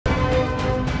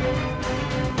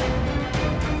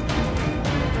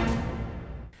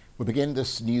We begin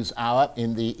this news hour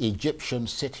in the Egyptian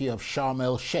city of Sharm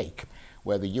el-Sheikh,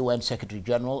 where the UN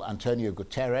Secretary-General Antonio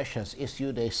Guterres has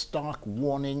issued a stark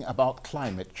warning about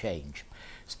climate change.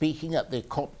 Speaking at the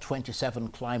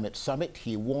COP27 climate summit,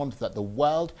 he warned that the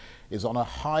world is on a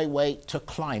highway to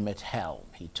climate hell.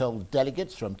 He told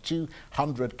delegates from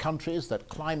 200 countries that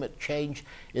climate change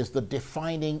is the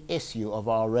defining issue of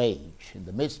our age. In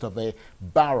the midst of a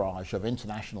barrage of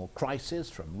international crises,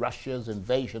 from Russia's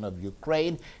invasion of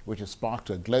Ukraine, which has sparked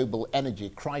a global energy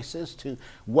crisis, to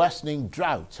worsening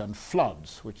droughts and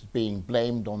floods, which is being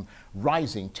blamed on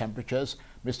rising temperatures,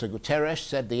 Mr. Guterres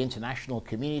said the international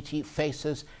community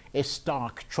faces a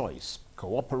stark choice: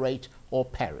 cooperate or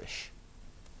perish.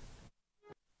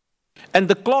 And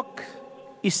the clock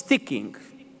is ticking.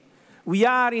 We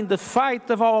are in the fight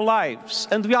of our lives,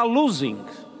 and we are losing.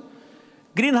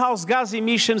 Greenhouse gas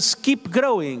emissions keep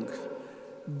growing.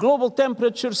 Global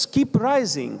temperatures keep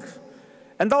rising.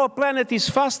 And our planet is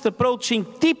fast approaching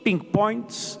tipping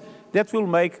points that will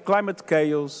make climate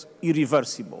chaos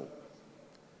irreversible.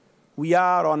 We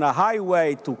are on a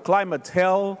highway to climate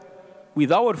hell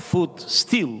with our foot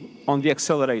still on the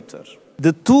accelerator.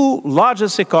 The two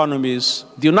largest economies,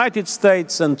 the United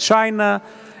States and China,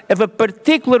 have a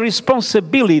particular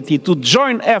responsibility to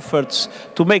join efforts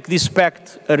to make this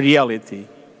pact a reality.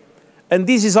 And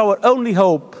this is our only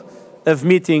hope of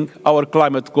meeting our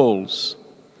climate goals.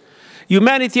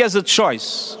 Humanity has a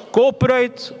choice: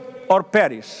 cooperate or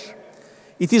perish.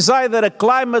 It is either a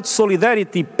climate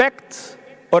solidarity pact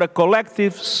or a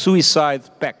collective suicide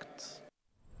pact.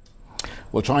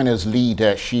 Well, China's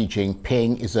leader Xi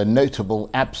Jinping is a notable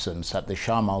absence at the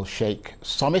Sharm el-Sheikh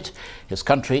summit. His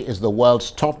country is the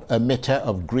world's top emitter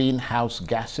of greenhouse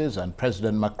gases, and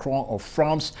President Macron of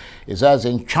France is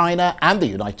urging China and the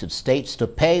United States to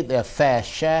pay their fair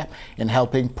share in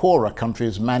helping poorer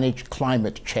countries manage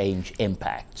climate change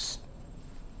impacts.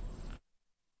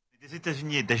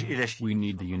 We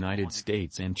need the United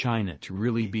States and China to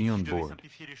really be on board.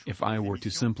 If I were to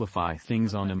simplify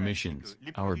things on emissions,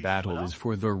 our battle is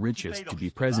for the richest to be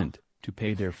present, to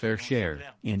pay their fair share.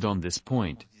 And on this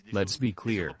point, let's be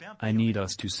clear, I need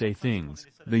us to say things: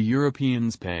 the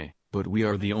Europeans pay, but we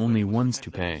are the only ones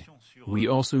to pay. We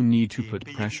also need to put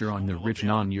pressure on the rich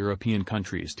non-European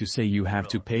countries to say you have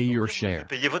to pay your share.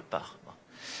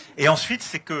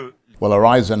 Well,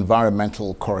 Arise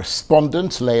environmental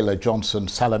correspondent Leila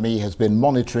Johnson-Salami has been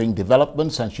monitoring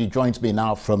developments, and she joins me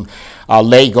now from our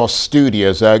Lagos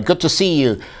studios. Good to see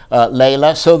you,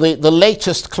 Leila. So the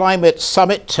latest climate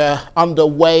summit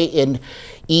underway in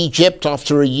Egypt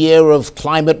after a year of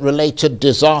climate-related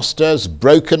disasters,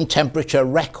 broken temperature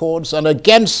records, and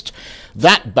against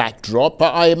that backdrop,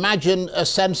 I imagine a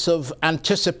sense of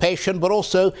anticipation, but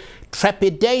also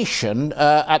trepidation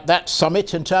at that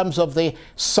summit in terms of the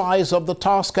size of the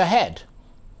task ahead.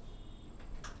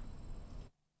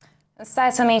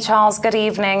 Certainly, Charles. Good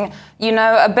evening. You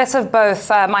know, a bit of both,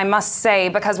 I must say,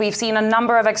 because we've seen a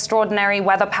number of extraordinary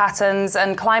weather patterns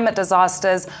and climate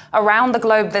disasters around the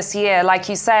globe this year. Like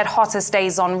you said, hottest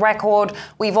days on record.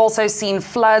 We've also seen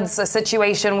floods, a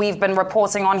situation we've been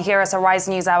reporting on here at Arise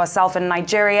News ourselves in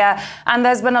Nigeria. And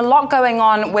there's been a lot going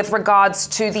on with regards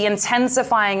to the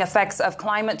intensifying effects of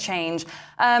climate change.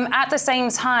 At the same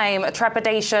time,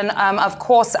 trepidation, of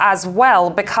course, as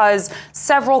well, because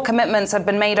several commitments have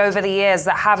been made over the years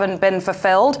that haven't been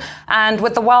fulfilled. And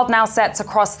with the world now set to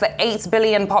cross the 8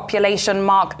 billion population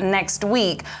mark next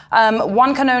week,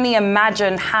 one can only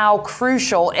imagine how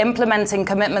crucial implementing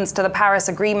commitments to the Paris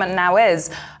Agreement now is,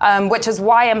 which is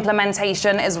why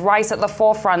implementation is right at the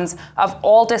forefront of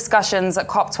all discussions at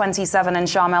COP27 in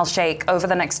Sharm el-Sheikh over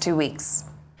the next 2 weeks.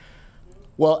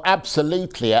 Well,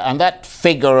 absolutely. And that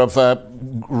figure of a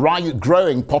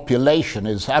growing population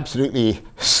is absolutely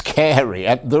scary.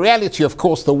 And the reality, of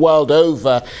course, the world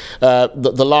over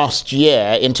the last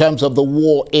year, in terms of the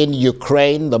war in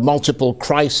Ukraine, the multiple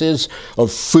crises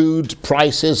of food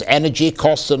prices, energy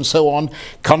costs and so on,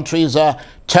 countries are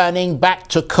turning back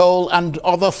to coal and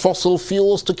other fossil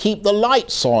fuels to keep the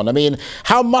lights on. I mean,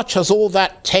 how much has all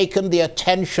that taken the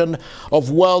attention of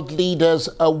world leaders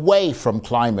away from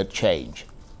climate change?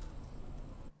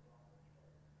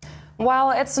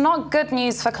 Well, it's not good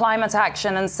news for climate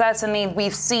action, and certainly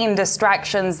we've seen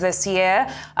distractions this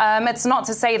year. It's not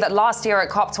to say that last year at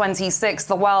COP26,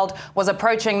 the world was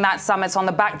approaching that summit on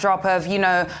the backdrop of, you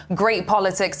know, great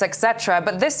politics, etc.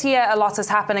 But this year, a lot has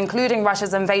happened, including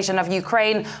Russia's invasion of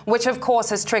Ukraine, which, of course,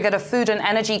 has triggered a food and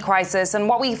energy crisis. And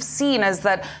what we've seen is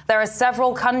that there are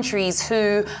several countries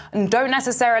who don't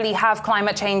necessarily have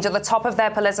climate change at the top of their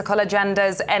political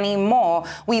agendas anymore.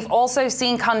 We've also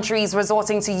seen countries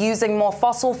resorting to using using more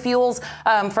fossil fuels.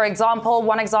 For example,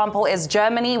 one example is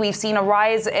Germany. We've seen a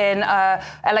rise in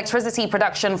electricity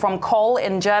production from coal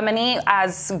in Germany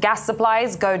as gas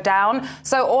supplies go down.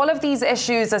 So all of these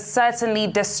issues are certainly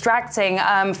distracting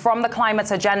from the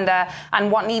climate agenda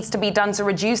and what needs to be done to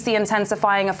reduce the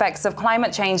intensifying effects of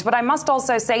climate change. But I must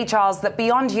also say, Charles, that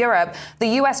beyond Europe, the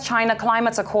US-China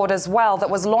Climate Accord as well, that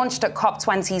was launched at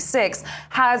COP26,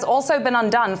 has also been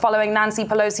undone following Nancy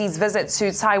Pelosi's visit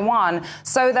to Taiwan.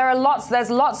 So there's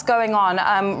lots going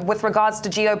on with regards to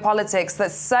geopolitics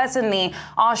that certainly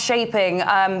are shaping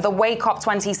the way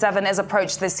COP27 is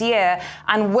approached this year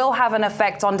and will have an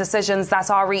effect on decisions that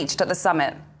are reached at the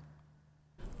summit.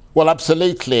 Well,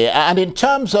 absolutely. And in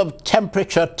terms of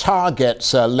temperature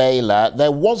targets, Leila,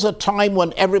 there was a time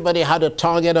when everybody had a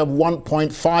target of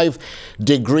 1.5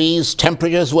 degrees.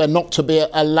 Temperatures were not to be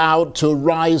allowed to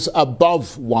rise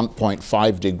above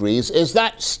 1.5 degrees. Is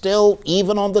that still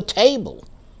even on the table?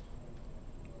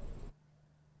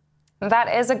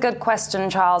 That is a good question,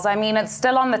 Charles. I mean, it's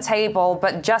still on the table,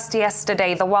 but just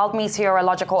yesterday, the World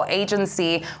Meteorological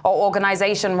Agency, or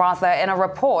organization rather, in a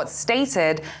report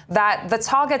stated that the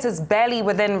target is barely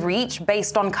within reach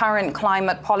based on current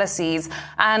climate policies.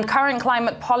 And current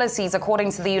climate policies,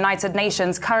 according to the United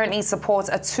Nations, currently support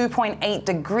a 2.8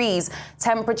 degrees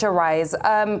temperature rise.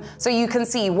 So you can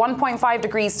see 1.5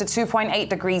 degrees to 2.8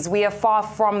 degrees. We are far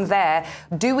from there.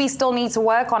 Do we still need to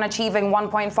work on achieving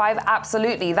 1.5?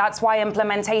 Absolutely. That's why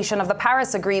implementation of the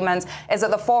Paris Agreement is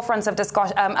at the forefront of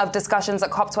discussions at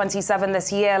COP27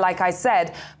 this year, like I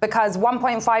said, because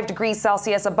 1.5 degrees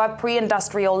Celsius above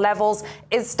pre-industrial levels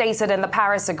is stated in the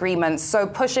Paris Agreement. So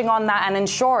pushing on that and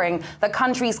ensuring that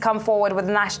countries come forward with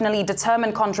nationally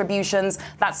determined contributions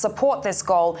that support this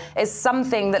goal is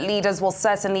something that leaders will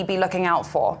certainly be looking out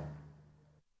for.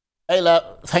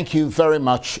 Leila, thank you very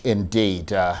much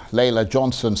indeed. Leila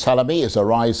Johnson-Salami is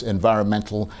Arise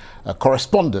environmental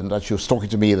correspondent, and she was talking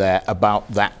to me there about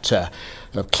that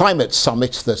climate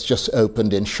summit that's just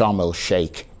opened in Sharm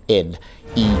el-Sheikh in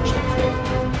Egypt.